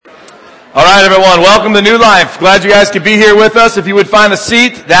All right, everyone, welcome to New Life. Glad you guys could be here with us. If you would find a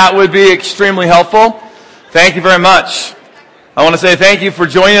seat, that would be extremely helpful. Thank you very much. I want to say thank you for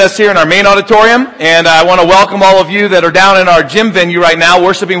joining us here in our main auditorium, and I want to welcome all of you that are down in our gym venue right now,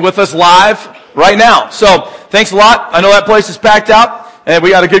 worshiping with us live right now. So, thanks a lot. I know that place is packed out. And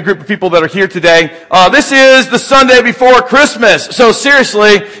we got a good group of people that are here today. This is the Sunday before Christmas. So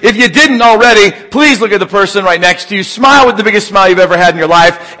seriously, if you didn't already, please look at the person right next to you. Smile with the biggest smile you've ever had in your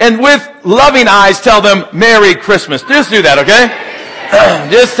life. And with loving eyes, tell them Merry Christmas. Just do that, okay?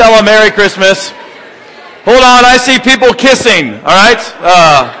 Just tell them Merry Christmas. Hold on, I see people kissing. All right?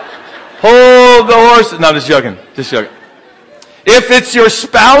 Hold the horse. No, just joking. Just joking. If it's your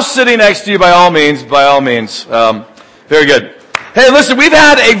spouse sitting next to you, by all means. Very good. Hey, listen, we've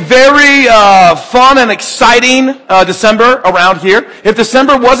had a very fun and exciting December around here. If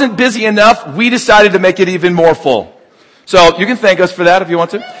December wasn't busy enough, we decided to make it even more full. So you can thank us for that if you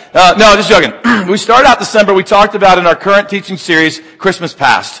want to. No, just joking. We started out December, we talked about in our current teaching series, Christmas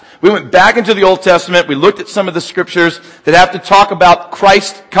Past. We went back into the Old Testament. We looked at some of the scriptures that have to talk about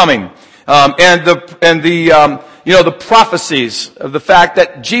Christ coming. The prophecies of the fact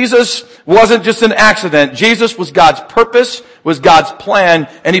that Jesus wasn't just an accident. Jesus was God's purpose, was God's plan,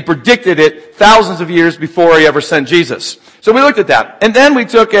 and He predicted it thousands of years before He ever sent Jesus. So we looked at that. And then we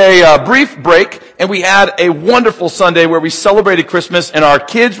took a brief break, and we had a wonderful Sunday where we celebrated Christmas, and our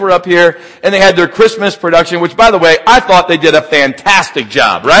kids were up here, and they had their Christmas production, which, by the way, I thought they did a fantastic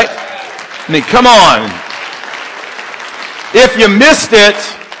job, right? I mean, come on. If you missed it,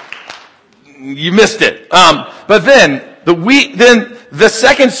 you missed it. But then the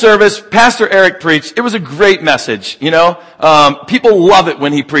second service, Pastor Eric preached. It was a great message. People love it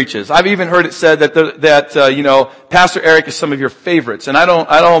when he preaches. I've even heard it said that Pastor Eric is some of your favorites, and I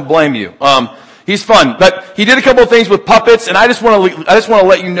don't blame you. He's fun, but he did a couple of things with puppets, and I just want to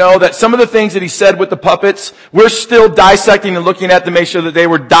let you know that some of the things that he said with the puppets, we're still dissecting and looking at to make sure that they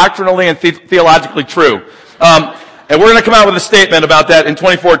were doctrinally and theologically true. And we're going to come out with a statement about that in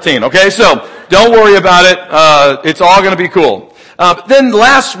 2014, okay? So, don't worry about it. It's all going to be cool. Then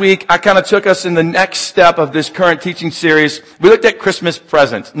last week, I kind of took us in the next step of this current teaching series. We looked at Christmas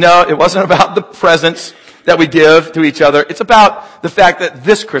presents. No, it wasn't about the presents that we give to each other. It's about the fact that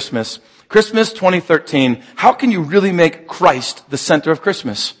this Christmas 2013, how can you really make Christ the center of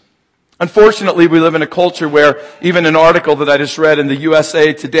Christmas? Unfortunately, we live in a culture where even an article that I just read in the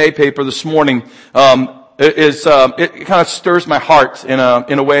USA Today paper this morning, it kind of stirs my heart in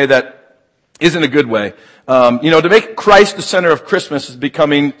a way that isn't a good way. To make Christ the center of Christmas is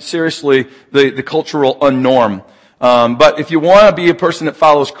becoming seriously the cultural unnorm. But if you want to be a person that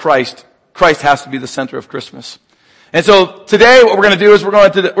follows Christ, Christ has to be the center of Christmas. And so today what we're going to do is we're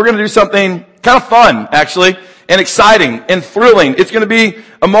going to do something kind of fun, actually, and exciting and thrilling. It's going to be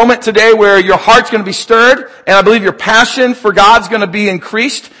a moment today where your heart's going to be stirred, and I believe your passion for God's going to be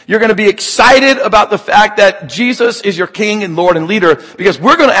increased. You're going to be excited about the fact that Jesus is your King and Lord and leader, because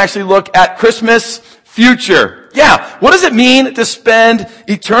we're going to actually look at Christmas future. Yeah, what does it mean to spend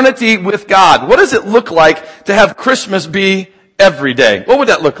eternity with God? What does it look like to have Christmas be every day? What would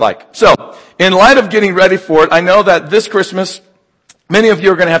that look like? So, in light of getting ready for it, I know that this Christmas, many of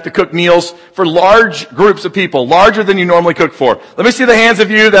you are going to have to cook meals for large groups of people, larger than you normally cook for. Let me see the hands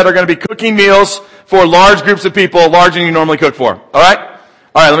of you that are going to be cooking meals for large groups of people, larger than you normally cook for. All right?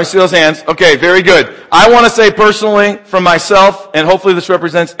 All right, let me see those hands. Okay, very good. I want to say personally, from myself, and hopefully this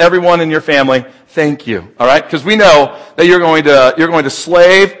represents everyone in your family, thank you. All right? Because we know that you're going to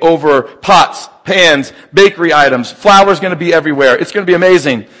slave over pots, pans, bakery items. Flour's going to be everywhere. It's going to be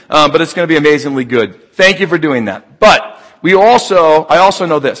amazing, but it's going to be amazingly good. Thank you for doing that. But I also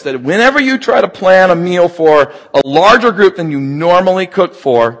know this, that whenever you try to plan a meal for a larger group than you normally cook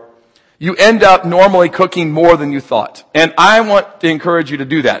for, you end up normally cooking more than you thought. And I want to encourage you to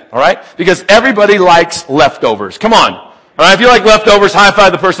do that, all right? Because everybody likes leftovers. Come on. All right, if you like leftovers, high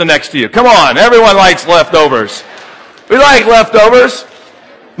five the person next to you. Come on, everyone likes leftovers. We like leftovers.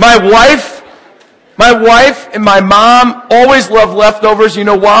 My wife and my mom always love leftovers. You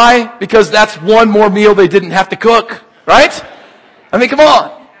know why? Because that's one more meal they didn't have to cook. Right? I mean, come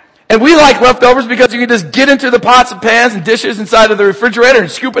on. And we like leftovers because you can just get into the pots and pans and dishes inside of the refrigerator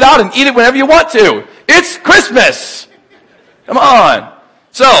and scoop it out and eat it whenever you want to. It's Christmas. Come on.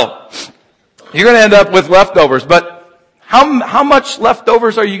 So, you're going to end up with leftovers, but how much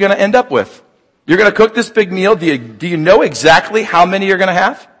leftovers are you going to end up with? You're going to cook this big meal. Do you know exactly how many you're going to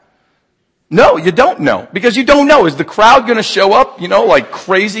have? No, you don't know. Because you don't know. Is the crowd going to show up, like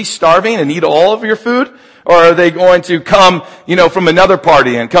crazy starving and eat all of your food? Or are they going to come, from another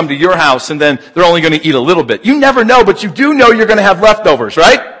party and come to your house and then they're only going to eat a little bit? You never know, but you do know you're going to have leftovers,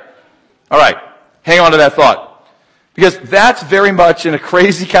 right? All right. Hang on to that thought. Because that's very much in a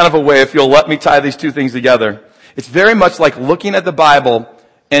crazy kind of a way, if you'll let me tie these two things together. It's very much like looking at the Bible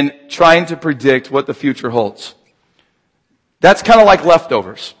and trying to predict what the future holds. That's kind of like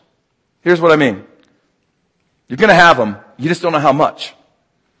leftovers. Here's what I mean. You're going to have them. You just don't know how much.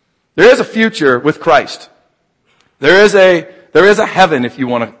 There is a future with Christ. There is a heaven, if you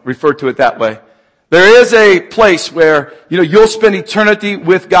want to refer to it that way. There is a place where, you'll spend eternity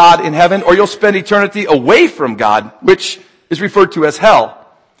with God in heaven, or you'll spend eternity away from God, which is referred to as hell.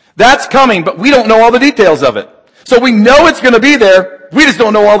 That's coming, but we don't know all the details of it. So we know it's going to be there. We just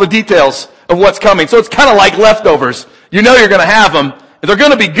don't know all the details of what's coming. So it's kind of like leftovers. You know you're going to have them. They're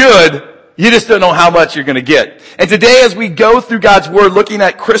going to be good. You just don't know how much you're going to get. And today, as we go through God's Word, looking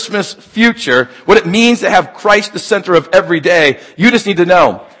at Christmas future, what it means to have Christ the center of every day, you just need to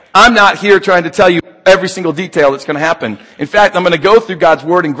know. I'm not here trying to tell you every single detail that's going to happen. In fact, I'm going to go through God's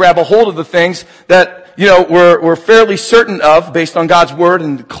Word and grab a hold of the things that, we're fairly certain of based on God's Word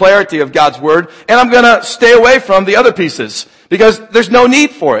and the clarity of God's Word. And I'm going to stay away from the other pieces because there's no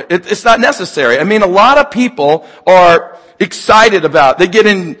need for it. It's not necessary. I mean, a lot of people are excited about, they get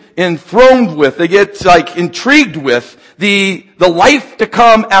enthroned with, they get intrigued with the life to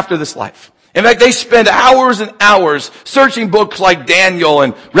come after this life. In fact, they spend hours and hours searching books like Daniel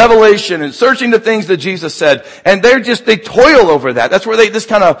and Revelation and searching the things that Jesus said. And they toil over that. That's where they just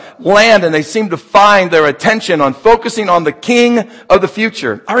kind of land, and they seem to find their attention on focusing on the King of the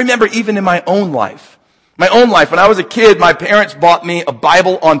future. I remember even in my own life, when I was a kid, my parents bought me a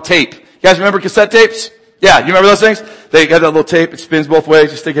Bible on tape. You guys remember cassette tapes? Yeah, you remember those things? They got that little tape, it spins both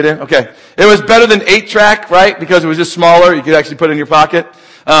ways, you stick it in. Okay. It was better than 8-track, right? Because it was just smaller, you could actually put it in your pocket.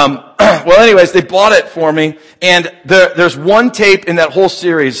 Well, anyways, they bought it for me, and there's one tape in that whole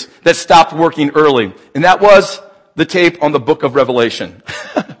series that stopped working early, and that was the tape on the book of Revelation.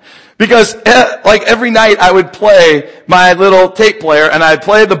 Because, every night I would play my little tape player, and I'd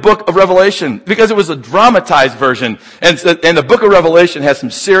play the book of Revelation, because it was a dramatized version, and the book of Revelation has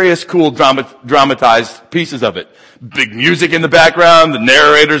some serious, cool, dramatized pieces of it. Big music in the background, the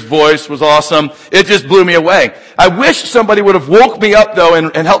narrator's voice was awesome. It just blew me away. I wish somebody would have woke me up, though,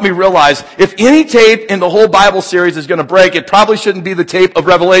 and helped me realize, if any tape in the whole Bible series is going to break, it probably shouldn't be the tape of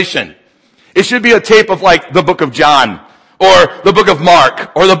Revelation. It should be a tape of, the book of John, or the book of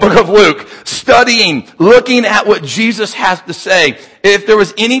Mark, or the book of Luke, studying, looking at what Jesus has to say. If there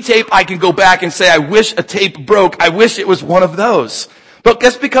was any tape I can go back and say, I wish a tape broke, I wish it was one of those. But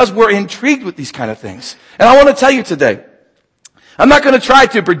that's because we're intrigued with these kind of things. And I want to tell you today, I'm not going to try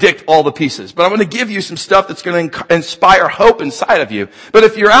to predict all the pieces, but I'm going to give you some stuff that's going to inspire hope inside of you. But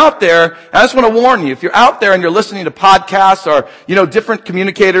if you're out there, I just want to warn you, if you're out there and you're listening to podcasts or, different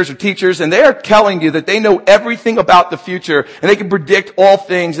communicators or teachers, and they are telling you that they know everything about the future and they can predict all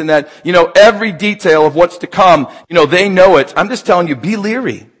things and that, every detail of what's to come, they know it. I'm just telling you, be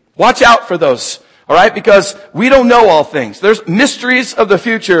leery. Watch out for those. All right? Because we don't know all things. There's mysteries of the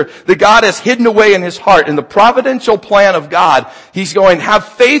future that God has hidden away in His heart. In the providential plan of God, He's going, have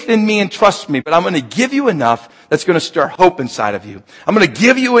faith in me and trust me, but I'm going to give you enough that's going to stir hope inside of you. I'm going to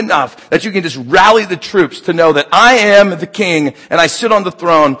give you enough that you can just rally the troops to know that I am the King and I sit on the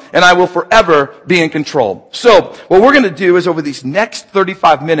throne and I will forever be in control. So, what we're going to do is over these next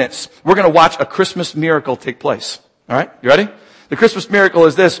 35 minutes, we're going to watch a Christmas miracle take place. All right? You ready? The Christmas miracle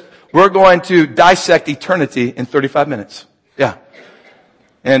is this. We're going to dissect eternity in 35 minutes. Yeah.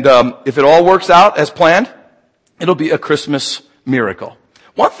 And if it all works out as planned, it'll be a Christmas miracle.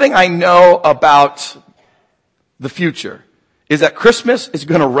 One thing I know about the future is that Christmas is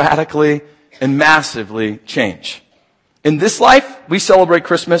going to radically and massively change. In this life, we celebrate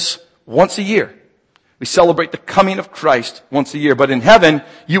Christmas once a year. We celebrate the coming of Christ once a year. But in heaven,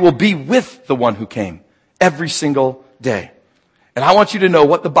 you will be with the one who came every single day. And I want you to know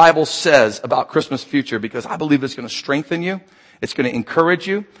what the Bible says about Christmas future, because I believe it's going to strengthen you. It's going to encourage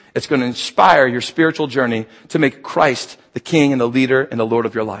you. It's going to inspire your spiritual journey to make Christ the King and the leader and the Lord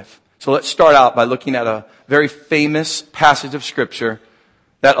of your life. So let's start out by looking at a very famous passage of Scripture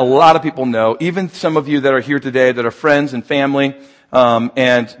that a lot of people know, even some of you that are here today that are friends and family.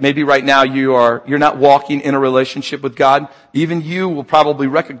 And maybe right now you're not walking in a relationship with God. Even you will probably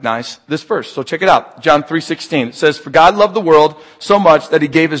recognize this verse. So check it out. John 3:16. It says, "For God loved the world so much that He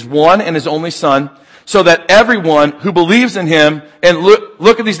gave His one and His only Son, so that everyone who believes in Him," and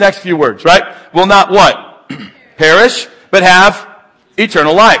look at these next few words, right? "Will not" what? "Perish, but have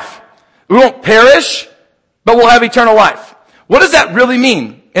eternal life." We won't perish, but we'll have eternal life. What does that really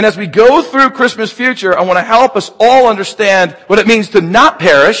mean? And as we go through Christmas future, I want to help us all understand what it means to not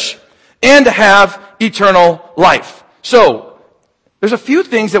perish and to have eternal life. So, there's a few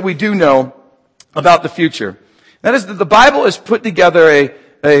things that we do know about the future. That is that the Bible has put together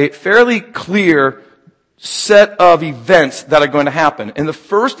a fairly clear set of events that are going to happen. And the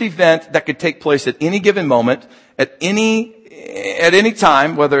first event that could take place at any given moment, at any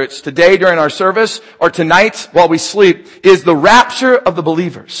time, whether it's today during our service or tonight while we sleep, is the rapture of the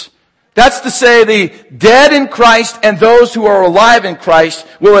believers. That's to say the dead in Christ and those who are alive in Christ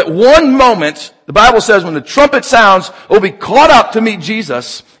will at one moment, the Bible says when the trumpet sounds, will be caught up to meet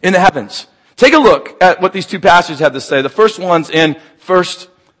Jesus in the heavens. Take a look at what these two passages have to say. The first one's in 1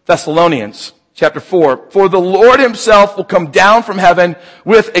 Thessalonians chapter 4. For the Lord himself will come down from heaven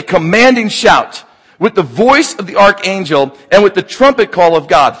with a commanding shout, with the voice of the archangel, and with the trumpet call of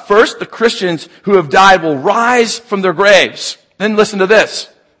God. First, the Christians who have died will rise from their graves. Then listen to this.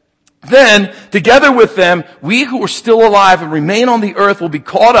 Then, together with them, we who are still alive and remain on the earth will be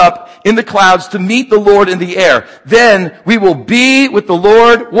caught up in the clouds to meet the Lord in the air. Then we will be with the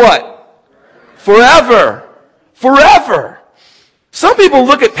Lord, what? Forever. Forever. Some people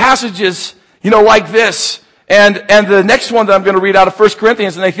look at passages, like this, and the next one that I'm going to read out of 1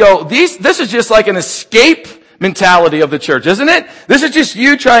 Corinthians, and they go, this is just like an escape mentality of the church, isn't it? This is just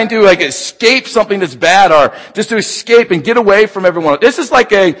you trying to escape something that's bad, or just to escape and get away from everyone. This is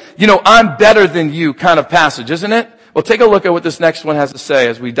like I'm better than you kind of passage, isn't it? Well, take a look at what this next one has to say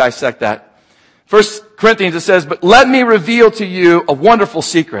as we dissect that. 1 Corinthians, it says, but let me reveal to you a wonderful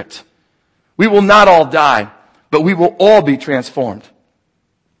secret. We will not all die, but we will all be transformed.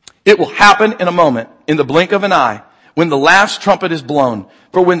 It will happen in a moment, in the blink of an eye, when the last trumpet is blown.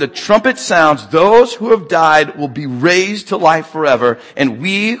 For when the trumpet sounds, those who have died will be raised to life forever, and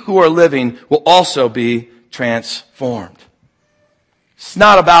we who are living will also be transformed. It's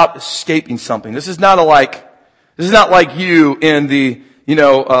not about escaping something. This is not like you in in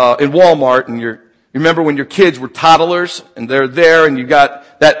Walmart, and you remember when your kids were toddlers and they're there and you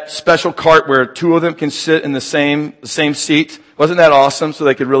got that special cart where two of them can sit in the same seat. Wasn't that awesome? So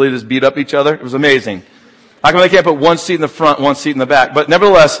they could really just beat up each other. It was amazing. How come they can't put one seat in the front, one seat in the back? But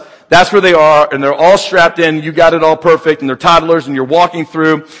nevertheless, that's where they are, and they're all strapped in. You got it all perfect, and they're toddlers, and you're walking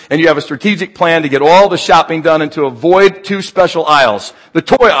through, and you have a strategic plan to get all the shopping done and to avoid two special aisles, the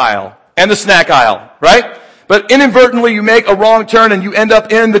toy aisle and the snack aisle, right? But inadvertently, you make a wrong turn, and you end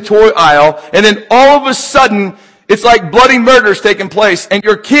up in the toy aisle, and then all of a sudden, it's like bloody murder's taking place, and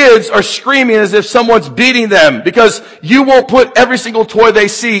your kids are screaming as if someone's beating them because you won't put every single toy they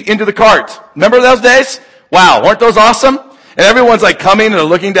see into the cart. Remember those days? Wow, weren't those awesome? And everyone's coming and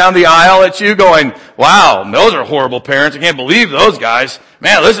looking down the aisle at you going, wow, those are horrible parents. I can't believe those guys.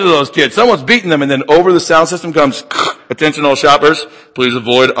 Man, listen to those kids. Someone's beating them. And then over the sound system comes, attention all shoppers, please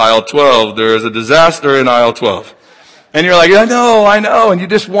avoid aisle 12. There is a disaster in aisle 12. And you're like, I know. And you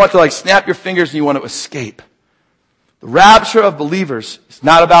just want to snap your fingers and you want to escape. The rapture of believers is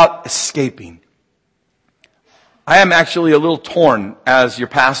not about escaping. I am actually a little torn as your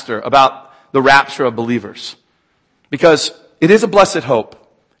pastor about the rapture of believers. Because it is a blessed hope.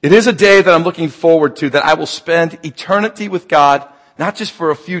 It is a day that I'm looking forward to, that I will spend eternity with God, not just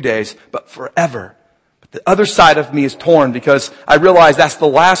for a few days, but forever. But the other side of me is torn because I realize that's the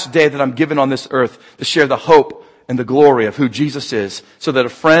last day that I'm given on this earth to share the hope and the glory of who Jesus is, so that a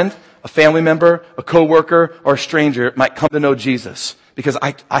friend, a family member, a coworker, or a stranger might come to know Jesus because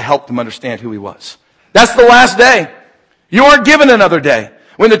I helped them understand who he was. That's the last day. You aren't given another day.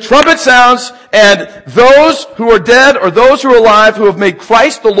 When the trumpet sounds and those who are dead or those who are alive who have made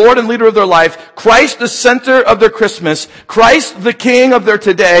Christ the Lord and leader of their life, Christ the center of their Christmas, Christ the King of their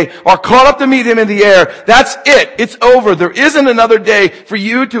today, are caught up to meet him in the air, that's it. It's over. There isn't another day for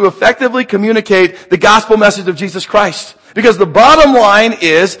you to effectively communicate the gospel message of Jesus Christ. Because the bottom line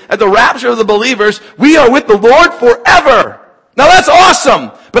is, at the rapture of the believers, we are with the Lord forever. Now that's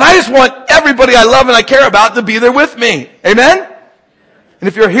awesome. But I just want everybody I love and I care about to be there with me. Amen? And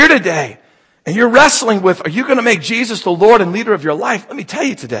if you're here today and you're wrestling with, are you going to make Jesus the Lord and leader of your life? Let me tell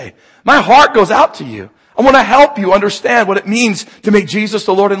you today, my heart goes out to you. I want to help you understand what it means to make Jesus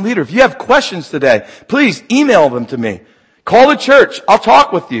the Lord and leader. If you have questions today, please email them to me. Call the church. I'll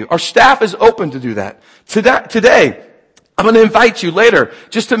talk with you. Our staff is open to do that. Today, I'm going to invite you later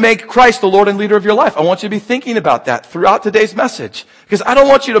just to make Christ the Lord and leader of your life. I want you to be thinking about that throughout today's message, because I don't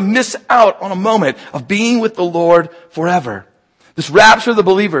want you to miss out on a moment of being with the Lord forever. This rapture of the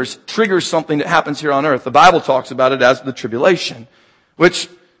believers triggers something that happens here on earth. The Bible talks about it as the tribulation, which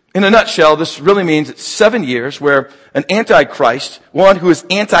in a nutshell, this really means it's 7 years where an antichrist, one who is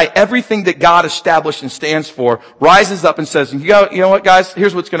anti everything that God established and stands for, rises up and says, you know what, guys?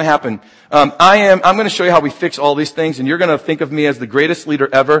 Here's what's going to happen. I'm going to show you how we fix all these things, and you're going to think of me as the greatest leader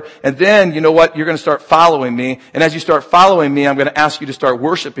ever. And then, you know what? You're going to start following me. And as you start following me, I'm going to ask you to start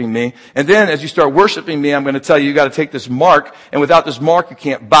worshiping me. And then as you start worshiping me, I'm going to tell you got to take this mark. And without this mark, you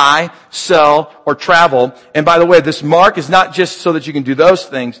can't buy, sell, or travel. And by the way, this mark is not just so that you can do those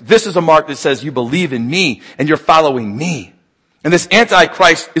things. This is a mark that says you believe in me and you're following me. And this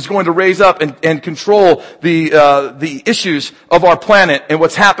Antichrist is going to raise up and control the issues of our planet and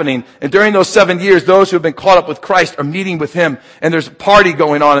what's happening. And during those 7 years, those who have been caught up with Christ are meeting with him. And there's a party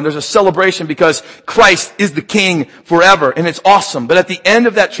going on and there's a celebration because Christ is the King forever. And it's awesome. But at the end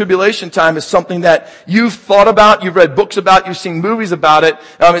of that tribulation time is something that you've thought about, you've read books about, you've seen movies about it.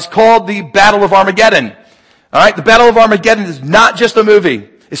 It's called the Battle of Armageddon. Alright, the Battle of Armageddon is not just a movie.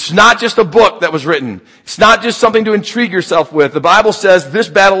 It's not just a book that was written. It's not just something to intrigue yourself with. The Bible says this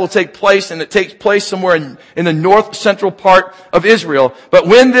battle will take place, and it takes place somewhere in the north central part of Israel. But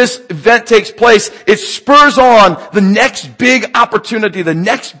when this event takes place, it spurs on the next big opportunity, the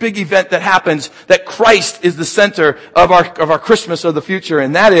next big event that happens, that Christ is the center of our Christmas of the future.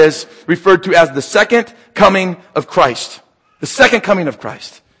 And that is referred to as the second coming of Christ. The second coming of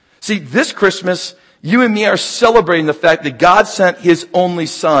Christ. See, this Christmas, you and me are celebrating the fact that God sent his only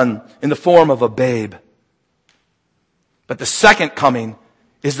son in the form of a babe. But the second coming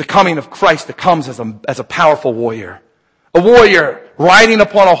is the coming of Christ that comes as a powerful warrior. A warrior riding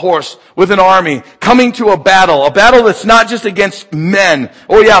upon a horse with an army, coming to a battle that's not just against men.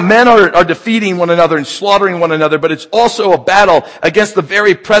 Oh yeah, men are defeating one another and slaughtering one another, but it's also a battle against the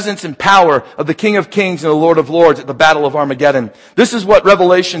very presence and power of the King of Kings and the Lord of Lords at the Battle of Armageddon. This is what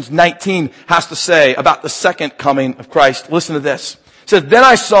Revelation 19 has to say about the second coming of Christ. Listen to this. It says, "Then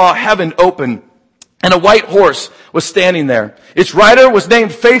I saw heaven open, and a white horse was standing there. Its rider was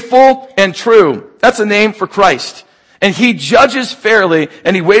named Faithful and True." That's a name for Christ. "And he judges fairly,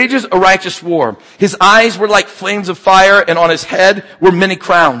 and he wages a righteous war. His eyes were like flames of fire, and on his head were many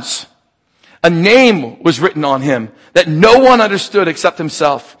crowns. A name was written on him that no one understood except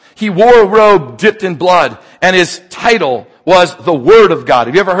himself. He wore a robe dipped in blood, and his title was the Word of God."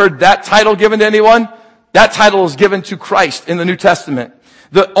 Have you ever heard that title given to anyone? That title is given to Christ in the New Testament.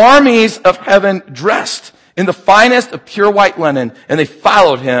 "The armies of heaven dressed in the finest of pure white linen, and they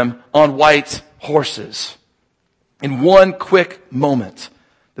followed him on white horses." In one quick moment,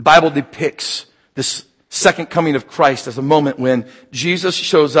 the Bible depicts this second coming of Christ as a moment when Jesus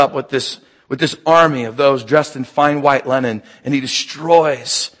shows up with this army of those dressed in fine white linen, and he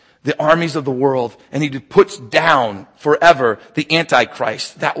destroys the armies of the world, and he puts down forever the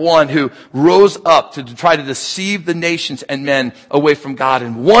Antichrist, that one who rose up to try to deceive the nations and men away from God.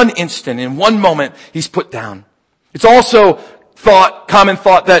 In one instant, in one moment, he's put down. It's also common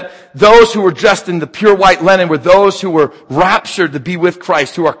thought that those who were dressed in the pure white linen were those who were raptured to be with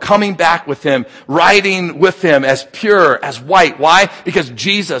Christ, who are coming back with him, riding with him as pure, as white. Why? Because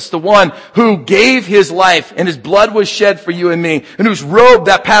Jesus, the one who gave his life and his blood was shed for you and me, and whose robe,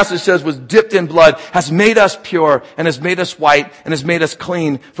 that passage says, was dipped in blood, has made us pure and has made us white and has made us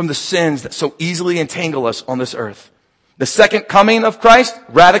clean from the sins that so easily entangle us on this earth. The second coming of Christ,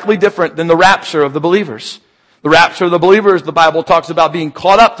 radically different than the rapture of the believers. The rapture of the believers, the Bible talks about being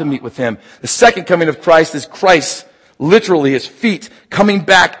caught up to meet with him. The second coming of Christ is Christ, literally his feet, coming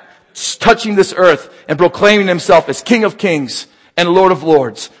back, touching this earth, and proclaiming himself as King of Kings and Lord of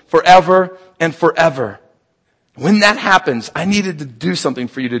Lords, forever and forever. When that happens, I needed to do something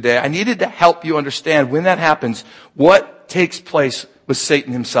for you today. I needed to help you understand when that happens, what takes place with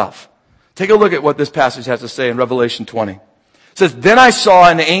Satan himself. Take a look at what this passage has to say in Revelation 20. It says, "Then I saw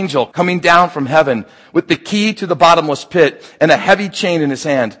an angel coming down from heaven with the key to the bottomless pit and a heavy chain in his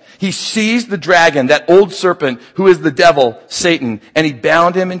hand. He seized the dragon, that old serpent who is the devil, Satan, and he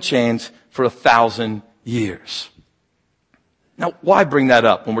bound him in chains for 1,000 years. Now, why bring that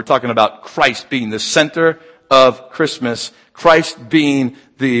up when we're talking about Christ being the center of Christmas, Christ being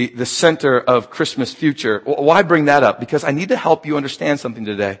the center of Christmas future? Why bring that up? Because I need to help you understand something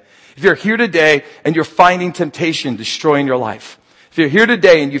today. If you're here today and you're finding temptation destroying your life, if you're here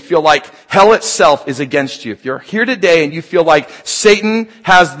today and you feel like hell itself is against you, if you're here today and you feel like Satan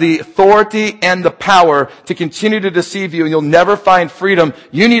has the authority and the power to continue to deceive you and you'll never find freedom,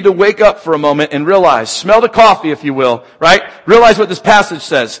 you need to wake up for a moment and realize, smell the coffee if you will, right? Realize what this passage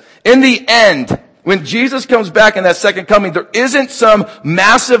says. In the end, when Jesus comes back in that second coming, there isn't some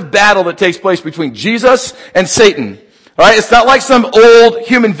massive battle that takes place between Jesus and Satan. Right? It's not like some old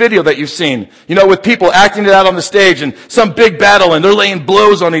human video that you've seen, with people acting it out on the stage and some big battle and they're laying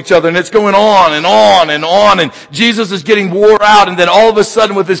blows on each other and it's going on and on and on and Jesus is getting wore out and then all of a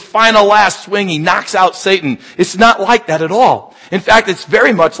sudden with his final last swing he knocks out Satan. It's not like that at all. In fact, it's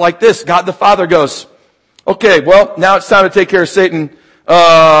very much like this. God the Father goes, okay, well, now it's time to take care of Satan.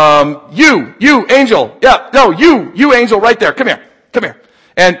 You angel. Yeah, no, you angel right there. Come here.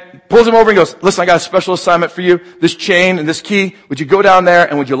 And pulls him over and goes, listen, I got a special assignment for you. This chain and this key, would you go down there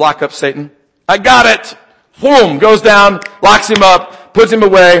and would you lock up Satan? I got it. Boom, goes down, locks him up, puts him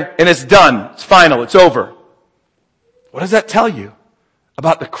away, and it's done. It's final. It's over. What does that tell you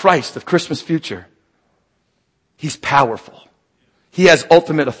about the Christ of Christmas future? He's powerful. He has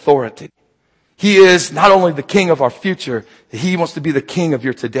ultimate authority. He is not only the king of our future, he wants to be the king of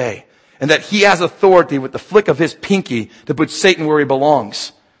your today. And that he has authority with the flick of his pinky to put Satan where he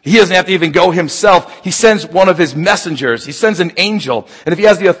belongs. He doesn't have to even go himself. He sends one of his messengers. He sends an angel. And if he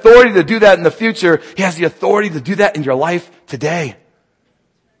has the authority to do that in the future, he has the authority to do that in your life today.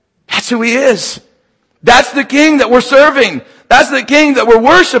 That's who he is. That's the king that we're serving. That's the king that we're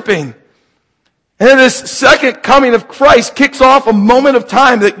worshiping. And then this second coming of Christ kicks off a moment of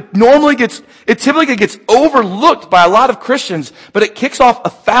time that typically gets overlooked by a lot of Christians, but it kicks off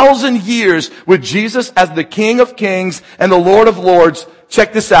 1,000 years with Jesus as the King of Kings and the Lord of Lords.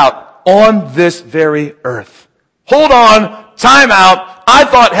 Check this out. On this very earth. Hold on. Time out. I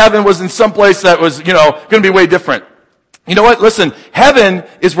thought heaven was in some place that was, going to be way different. You know what? Listen, heaven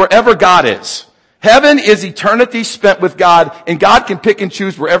is wherever God is. Heaven is eternity spent with God, and God can pick and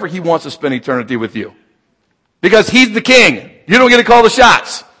choose wherever he wants to spend eternity with you. Because he's the king. You don't get to call the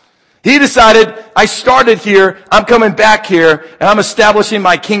shots. He decided, I started here, I'm coming back here, and I'm establishing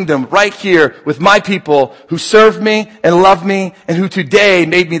my kingdom right here with my people who serve me and love me, and who today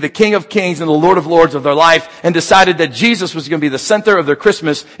made me the King of Kings and the Lord of Lords of their life, and decided that Jesus was going to be the center of their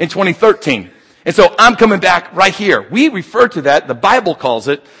Christmas in 2013. And so I'm coming back right here. We refer to that, the Bible calls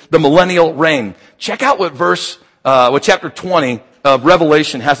it, the millennial reign. Check out what chapter 20 of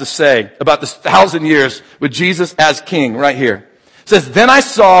Revelation has to say about this 1,000 years with Jesus as king right here. It says, then I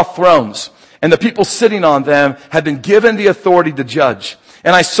saw thrones, and the people sitting on them had been given the authority to judge.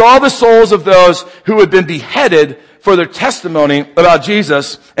 And I saw the souls of those who had been beheaded for their testimony about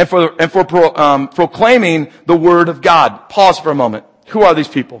Jesus and for proclaiming the word of God. Pause for a moment. Who are these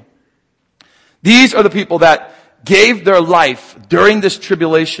people? These are the people that gave their life during this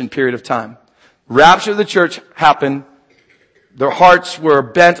tribulation period of time. Rapture of the church happened. Their hearts were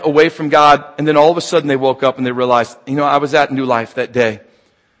bent away from God. And then all of a sudden they woke up and they realized, I was at New Life that day.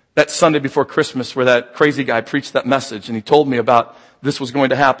 That Sunday before Christmas where that crazy guy preached that message. And he told me about this was going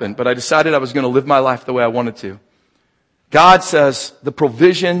to happen. But I decided I was going to live my life the way I wanted to. God says the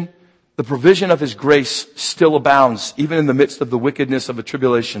provision of his grace still abounds, even in the midst of the wickedness of a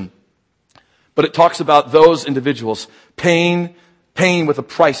tribulation. But it talks about those individuals paying with a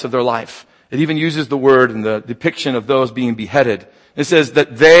price of their life. It even uses the word and the depiction of those being beheaded. It says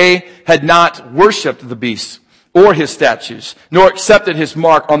that they had not worshipped the beast or his statues, nor accepted his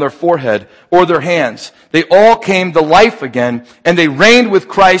mark on their forehead or their hands. They all came to life again, and they reigned with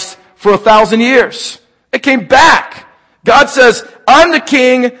Christ for 1,000 years. It came back. God says, I'm the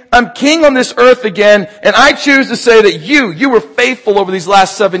king, I'm king on this earth again, and I choose to say that you were faithful over these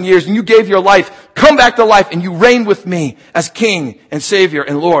last 7 years, and you gave your life, come back to life, and you reign with me as king and savior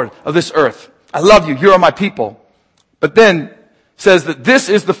and Lord of this earth. I love you, you are my people. But then says that this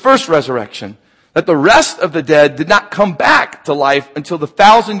is the first resurrection, that the rest of the dead did not come back to life until the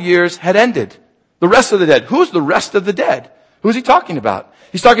 1,000 years had ended. The rest of the dead. Who's the rest of the dead? Who's he talking about?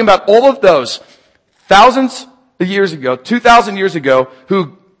 He's talking about all of those thousands years ago, 2,000 years ago,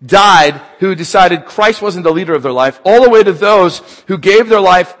 who died, who decided Christ wasn't the leader of their life, all the way to those who gave their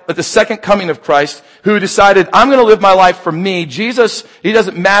life at the second coming of Christ, who decided, I'm going to live my life for me. Jesus, he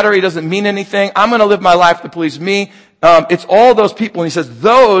doesn't matter, he doesn't mean anything. I'm going to live my life to please me. It's all those people, and he says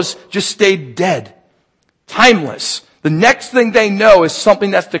those just stayed dead, timeless. The next thing they know is something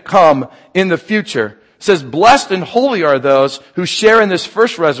that's to come in the future. It says, blessed and holy are those who share in this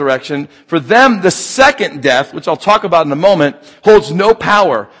first resurrection. For them, the second death, which I'll talk about in a moment, holds no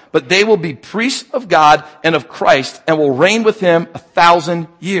power, but they will be priests of God and of Christ and will reign with him 1,000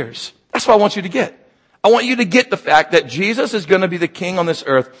 years. That's what I want you to get. I want you to get the fact that Jesus is going to be the king on this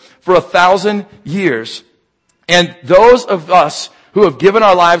earth for 1,000 years. And those of us who have given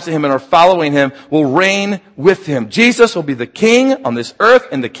our lives to him and are following him will reign with him. Jesus will be the king on this earth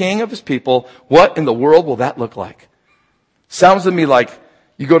and the king of his people. What in the world will that look like? Sounds to me like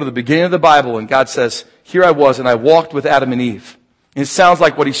you go to the beginning of the Bible and God says, here I was and I walked with Adam and Eve. And it sounds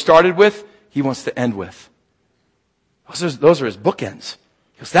like what he started with, he wants to end with. Those are his bookends.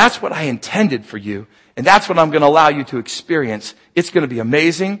 Because that's what I intended for you. And that's what I'm going to allow you to experience. It's going to be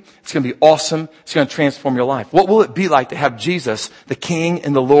amazing. It's going to be awesome. It's going to transform your life. What will it be like to have Jesus, the King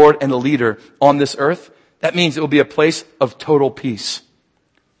and the Lord and the leader on this earth? That means it will be a place of total peace.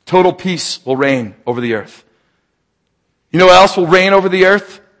 Total peace will reign over the earth. You know what else will reign over the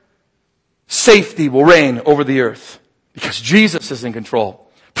earth? Safety will reign over the earth. Because Jesus is in control.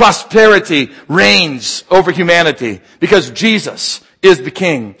 Prosperity reigns over humanity. Because Jesus is the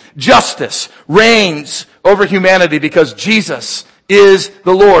King. Justice reigns over humanity because Jesus is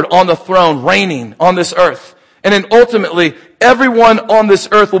the Lord on the throne, reigning on this earth. And then ultimately, everyone on this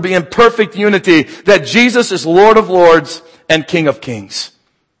earth will be in perfect unity that Jesus is Lord of Lords and King of Kings.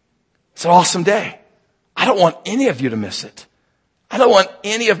 It's an awesome day. I don't want any of you to miss it. I don't want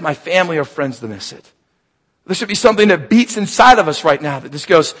any of my family or friends to miss it. There should be something that beats inside of us right now that just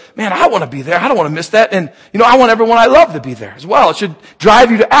goes, man, I want to be there. I don't want to miss that. And, I want everyone I love to be there as well. It should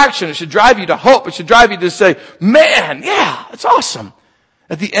drive you to action. It should drive you to hope. It should drive you to say, man, yeah, it's awesome.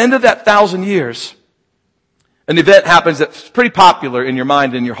 At the end of that 1,000 years, an event happens that's pretty popular in your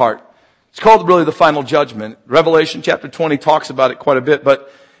mind and your heart. It's called really the final judgment. Revelation chapter 20 talks about it quite a bit,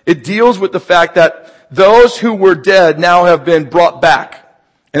 but it deals with the fact that those who were dead now have been brought back.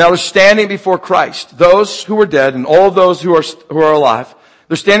 And now they're standing before Christ. Those who were dead and all of those who are alive,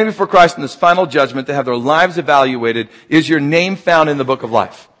 they're standing before Christ in this final judgment to have their lives evaluated. Is your name found in the book of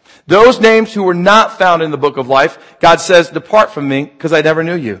life? Those names who were not found in the book of life, God says, depart from me because I never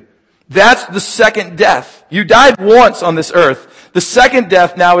knew you. That's the second death. You died once on this earth. The second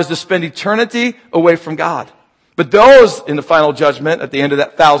death now is to spend eternity away from God. But those in the final judgment at the end of that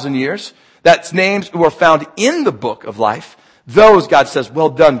 1,000 years, that's names who are found in the book of life. Those, God says, well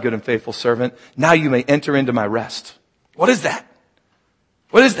done, good and faithful servant. Now you may enter into my rest. What is that?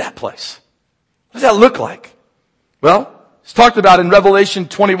 What is that place? What does that look like? Well, it's talked about in Revelation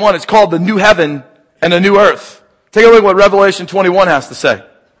 21. It's called the new heaven and the new earth. Take a look at what Revelation 21 has to say.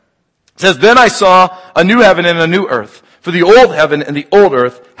 It says, then I saw a new heaven and a new earth. For the old heaven and the old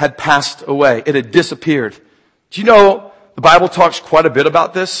earth had passed away. It had disappeared. Do you know the Bible talks quite a bit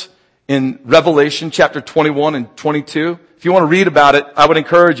about this in Revelation chapter 21 and 22? If you want to read about it, I would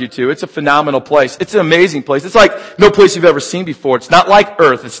encourage you to. It's a phenomenal place. It's an amazing place. It's like no place you've ever seen before. It's not like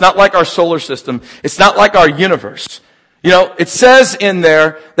Earth. It's not like our solar system. It's not like our universe. It says in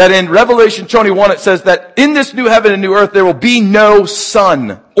there that in Revelation 21, it says that in this new heaven and new earth, there will be no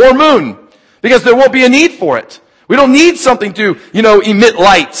sun or moon because there won't be a need for it. We don't need something to, emit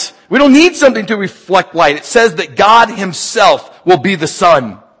light. We don't need something to reflect light. It says that God himself will be the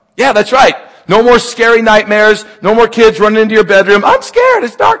sun. Yeah, that's right. No more scary nightmares. No more kids running into your bedroom. I'm scared.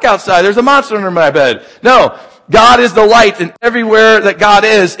 It's dark outside. There's a monster under my bed. No. God is the light, and everywhere that God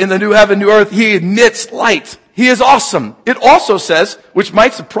is in the new heaven, new earth, he emits light. He is awesome. It also says, which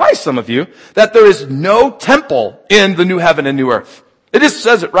might surprise some of you, that there is no temple in the new heaven and new earth. It just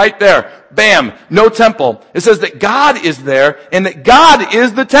says it right there. Bam. No temple. It says that God is there and that God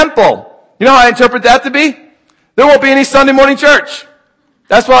is the temple. You know how I interpret that to be? There won't be any Sunday morning church.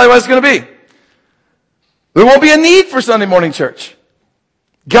 That's probably what it's going to be. There won't be a need for Sunday morning church.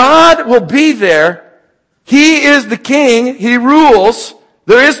 God will be there. He is the king. He rules.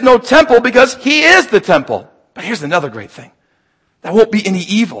 There is no temple because he is the temple. But here's another great thing. There won't be any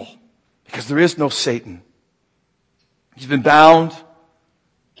evil because there is no Satan. He's been bound,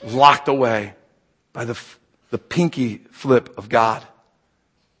 locked away by the pinky flip of God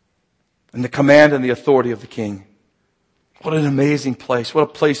and the command and the authority of the king. What an amazing place. What a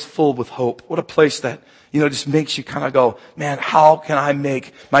place full with hope. What a place that, just makes you kind of go, man, how can I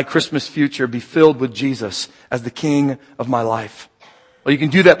make my Christmas future be filled with Jesus as the King of my life? Well, you can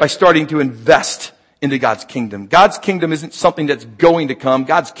do that by starting to invest into God's kingdom. God's kingdom isn't something that's going to come.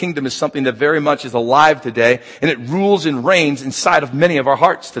 God's kingdom is something that very much is alive today, and it rules and reigns inside of many of our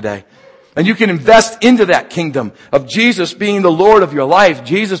hearts today. And you can invest into that kingdom of Jesus being the Lord of your life,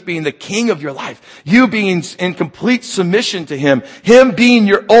 Jesus being the King of your life, you being in complete submission to him, him being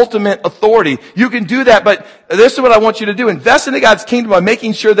your ultimate authority. You can do that, but this is what I want you to do. Invest into God's kingdom by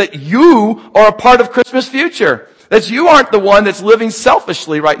making sure that you are a part of Christmas future. That you aren't the one that's living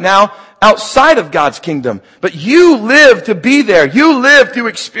selfishly right now outside of God's kingdom. But you live to be there. You live to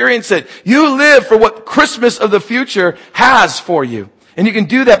experience it. You live for what Christmas of the future has for you. And you can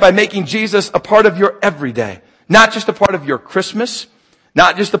do that by making Jesus a part of your everyday. Not just a part of your Christmas.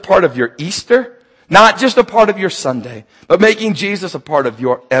 Not just a part of your Easter. Not just a part of your Sunday. But making Jesus a part of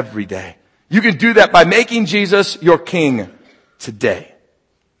your everyday. You can do that by making Jesus your King today.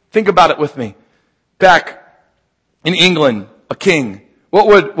 Think about it with me. Back in England, a king. What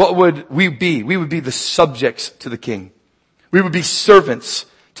would we be? We would be the subjects to the king. We would be servants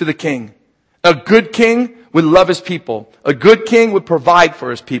to the king. A good king would love his people. A good king would provide for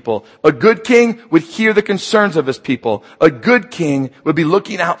his people. A good king would hear the concerns of his people. A good king would be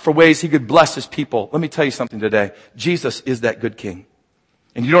looking out for ways he could bless his people. Let me tell you something today. Jesus is that good king.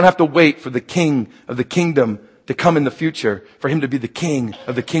 And you don't have to wait for the king of the kingdom to come in the future for him to be the king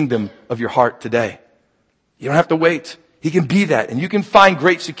of the kingdom of your heart today. You don't have to wait. He can be that. And you can find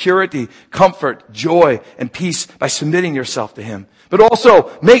great security, comfort, joy, and peace by submitting yourself to him. But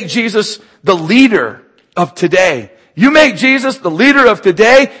also, make Jesus the leader of today. You make Jesus the leader of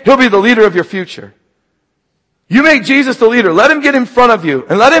today, he'll be the leader of your future. You make Jesus the leader. Let him get in front of you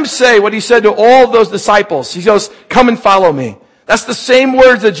and let him say what he said to all of those disciples. He goes, come and follow me. That's the same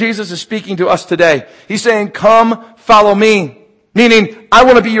words that Jesus is speaking to us today. He's saying, come follow me. Meaning, I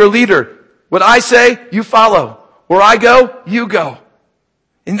want to be your leader. What I say, you follow. Where I go, you go.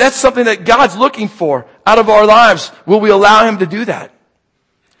 And that's something that God's looking for out of our lives. Will we allow him to do that?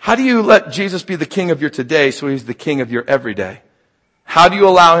 How do you let Jesus be the king of your today so he's the king of your everyday? How do you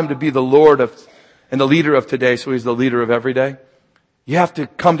allow him to be the Lord of and the leader of today so he's the leader of every day? You have to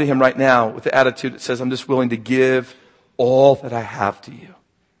come to him right now with the attitude that says, I'm just willing to give all that I have to you.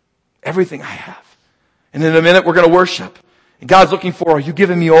 Everything I have. And in a minute we're going to worship. And God's looking for, are you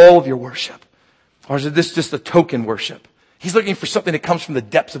giving me all of your worship? Or is this just a token worship? He's looking for something that comes from the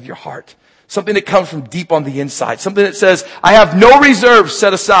depths of your heart. Something that comes from deep on the inside. Something that says, I have no reserves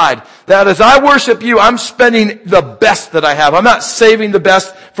set aside. That as I worship you, I'm spending the best that I have. I'm not saving the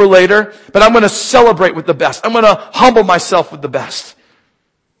best for later, but I'm going to celebrate with the best. I'm going to humble myself with the best.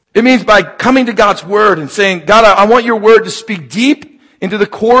 It means by coming to God's word and saying, God, I want your word to speak deep into the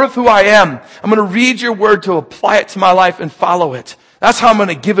core of who I am. I'm going to read your word to apply it to my life and follow it. That's how I'm going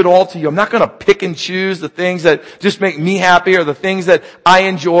to give it all to you. I'm not going to pick and choose the things that just make me happy or the things that I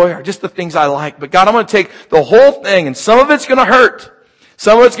enjoy or just the things I like. But God, I'm going to take the whole thing, and some of it's going to hurt.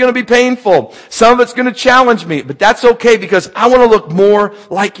 Some of it's going to be painful. Some of it's going to challenge me. But that's okay because I want to look more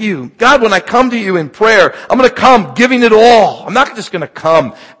like you. God, when I come to you in prayer, I'm going to come giving it all. I'm not just going to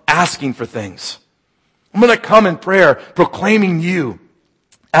come asking for things. I'm going to come in prayer proclaiming you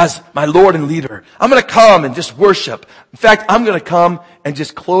as my Lord and leader. I'm going to come and just worship. In fact, I'm going to come and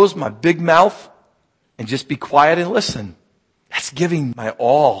just close my big mouth and just be quiet and listen. That's giving my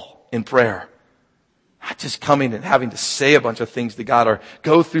all in prayer. Not just coming and having to say a bunch of things to God or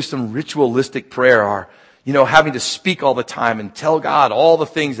go through some ritualistic prayer or, having to speak all the time and tell God all the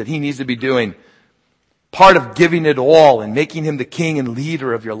things that he needs to be doing. Part of giving it all and making him the king and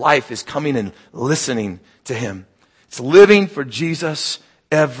leader of your life is coming and listening to him. It's living for Jesus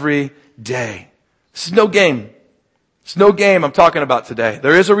every day. This is no game. It's no game I'm talking about today.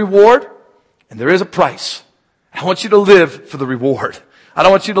 There is a reward and there is a price. I want you to live for the reward. I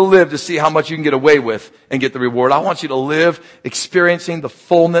don't want you to live to see how much you can get away with and get the reward. I want you to live experiencing the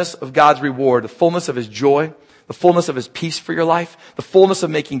fullness of God's reward, the fullness of his joy, the fullness of his peace for your life, the fullness of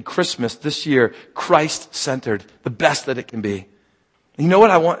making Christmas this year Christ-centered, the best that it can be. And you know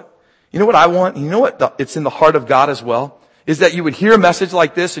what I want? You know what I want? You know what it's in the heart of God as well? Is that you would hear a message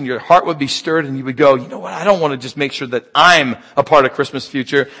like this and your heart would be stirred and you would go, you know what, I don't want to just make sure that I'm a part of Christmas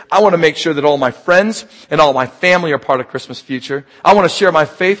future. I want to make sure that all my friends and all my family are part of Christmas future. I want to share my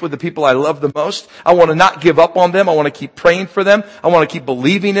faith with the people I love the most. I want to not give up on them. I want to keep praying for them. I want to keep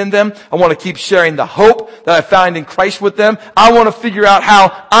believing in them. I want to keep sharing the hope that I find in Christ with them. I want to figure out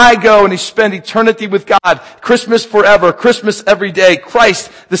how I go and spend eternity with God. Christmas forever. Christmas every day.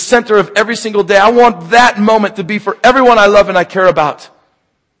 Christ, the center of every single day. I want that moment to be for everyone I love and I care about.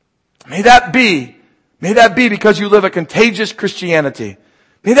 May that be because you live a contagious Christianity.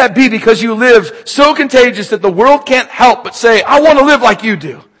 May that be because you live so contagious that the world can't help but say, I want to live like you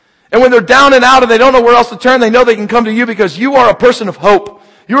do. And when they're down and out and they don't know where else to turn, they know they can come to you because you are a person of hope.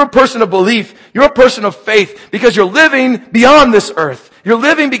 You're a person of belief. You're a person of faith because you're living beyond this earth. You're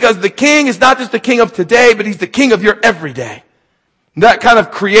living because the King is not just the King of today, but he's the King of your everyday. That kind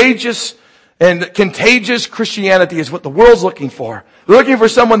of courageous and contagious Christianity is what the world's looking for. They're looking for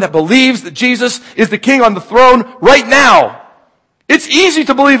someone that believes that Jesus is the King on the throne right now. It's easy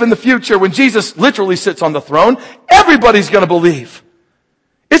to believe in the future when Jesus literally sits on the throne. Everybody's going to believe.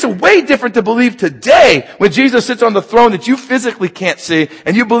 It's way different to believe today when Jesus sits on the throne that you physically can't see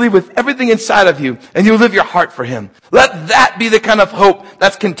and you believe with everything inside of you and you live your heart for him. Let that be the kind of hope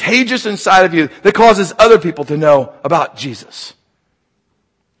that's contagious inside of you that causes other people to know about Jesus.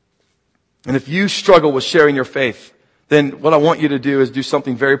 And if you struggle with sharing your faith, then what I want you to do is do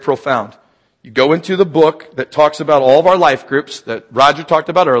something very profound. You go into the book that talks about all of our life groups that Roger talked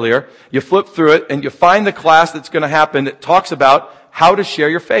about earlier. You flip through it and you find the class that's going to happen that talks about how to share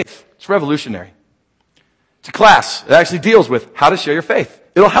your faith. It's revolutionary. It's a class that actually deals with how to share your faith.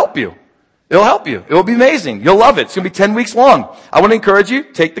 It'll help you. It'll help you. It'll be amazing. You'll love it. It's going to be 10 weeks long. I want to encourage you,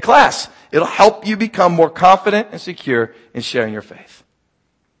 take the class. It'll help you become more confident and secure in sharing your faith.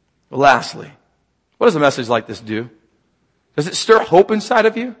 Well, lastly, what does a message like this do? Does it stir hope inside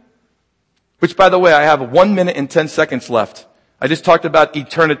of you? Which, by the way, I have 1 minute and 10 seconds left. I just talked about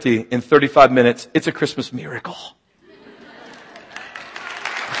eternity in 35 minutes. It's a Christmas miracle.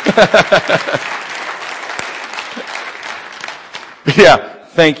 Yeah,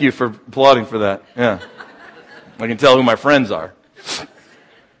 thank you for applauding for that. Yeah. I can tell who my friends are.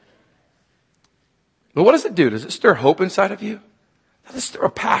 But what does it do? Does it stir hope inside of you? Does it stir a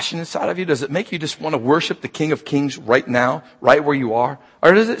passion inside of you? Does it make you just want to worship the King of Kings right now, right where you are?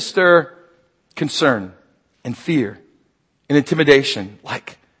 Or does it stir concern and fear and intimidation?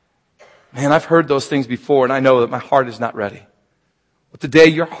 Like, man, I've heard those things before and I know that my heart is not ready. But today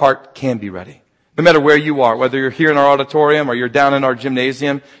your heart can be ready. No matter where you are, whether you're here in our auditorium or you're down in our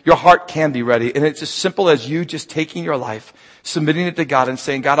gymnasium, your heart can be ready. And it's as simple as you just taking your life, submitting it to God and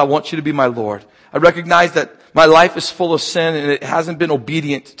saying, God, I want you to be my Lord. I recognize that my life is full of sin and it hasn't been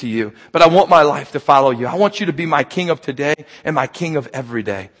obedient to you, but I want my life to follow you. I want you to be my King of today and my King of every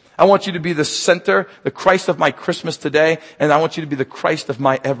day. I want you to be the center, the Christ of my Christmas today, and I want you to be the Christ of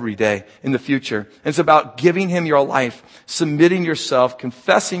my everyday in the future. And it's about giving Him your life, submitting yourself,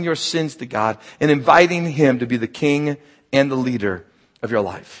 confessing your sins to God, and inviting Him to be the King and the leader of your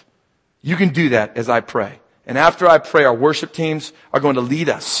life. You can do that as I pray. And after I pray, our worship teams are going to lead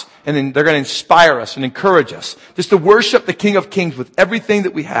us, and then they're going to inspire us and encourage us just to worship the King of Kings with everything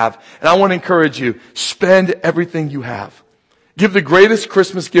that we have. And I want to encourage you, spend everything you have. Give the greatest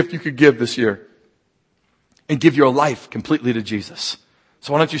Christmas gift you could give this year. And give your life completely to Jesus.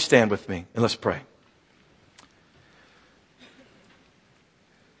 So why don't you stand with me and let's pray.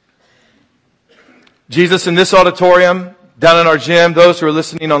 Jesus, in this auditorium, down in our gym, those who are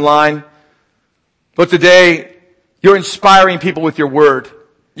listening online, but today you're inspiring people with your word.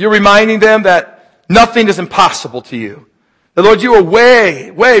 You're reminding them that nothing is impossible to you. That Lord, you are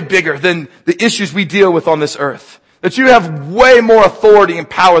way, way bigger than the issues we deal with on this earth. That you have way more authority and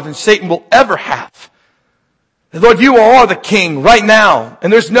power than Satan will ever have. And Lord, you are the King right now.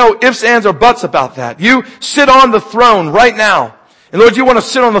 And there's no ifs, ands, or buts about that. You sit on the throne right now. And Lord, you want to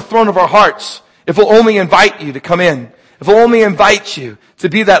sit on the throne of our hearts if we'll only invite you to come in. If we'll only invite you to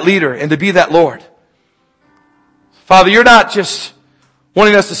be that leader and to be that Lord. Father, you're not just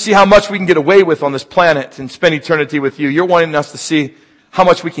wanting us to see how much we can get away with on this planet and spend eternity with you. You're wanting us to see how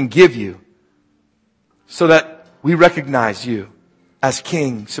much we can give you so that we recognize you as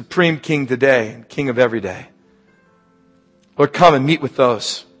King, Supreme King today and King of every day. Lord, come and meet with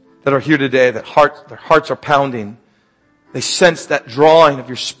those that are here today, that their hearts are pounding. They sense that drawing of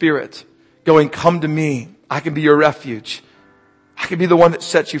your Spirit going, come to me. I can be your refuge. I can be the one that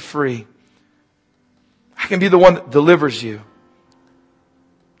sets you free. I can be the one that delivers you.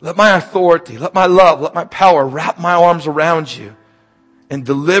 Let my authority, let my love, let my power wrap my arms around you and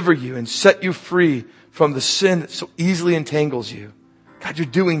deliver you and set you free from the sin that so easily entangles you. God, you're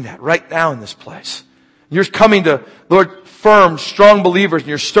doing that right now in this place. You're coming to, Lord, firm, strong believers, and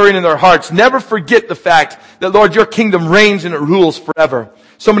you're stirring in their hearts. Never forget the fact that, Lord, your kingdom reigns and it rules forever.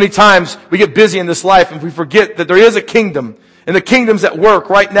 So many times we get busy in this life and we forget that there is a kingdom. And the kingdom's at work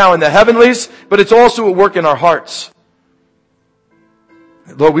right now in the heavenlies, but it's also at work in our hearts.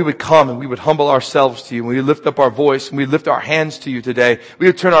 Lord, we would come and we would humble ourselves to you. We would lift up our voice and we would lift our hands to you today. We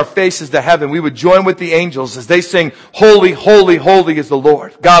would turn our faces to heaven. We would join with the angels as they sing, Holy, holy, holy is the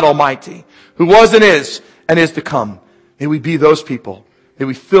Lord, God Almighty, who was and is to come. May we be those people. May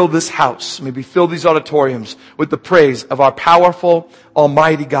we fill this house. May we fill these auditoriums with the praise of our powerful,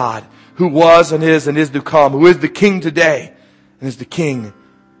 almighty God, who was and is to come, who is the King today and is the King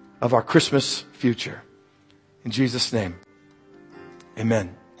of our Christmas future. In Jesus' name.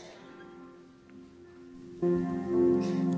 Amen.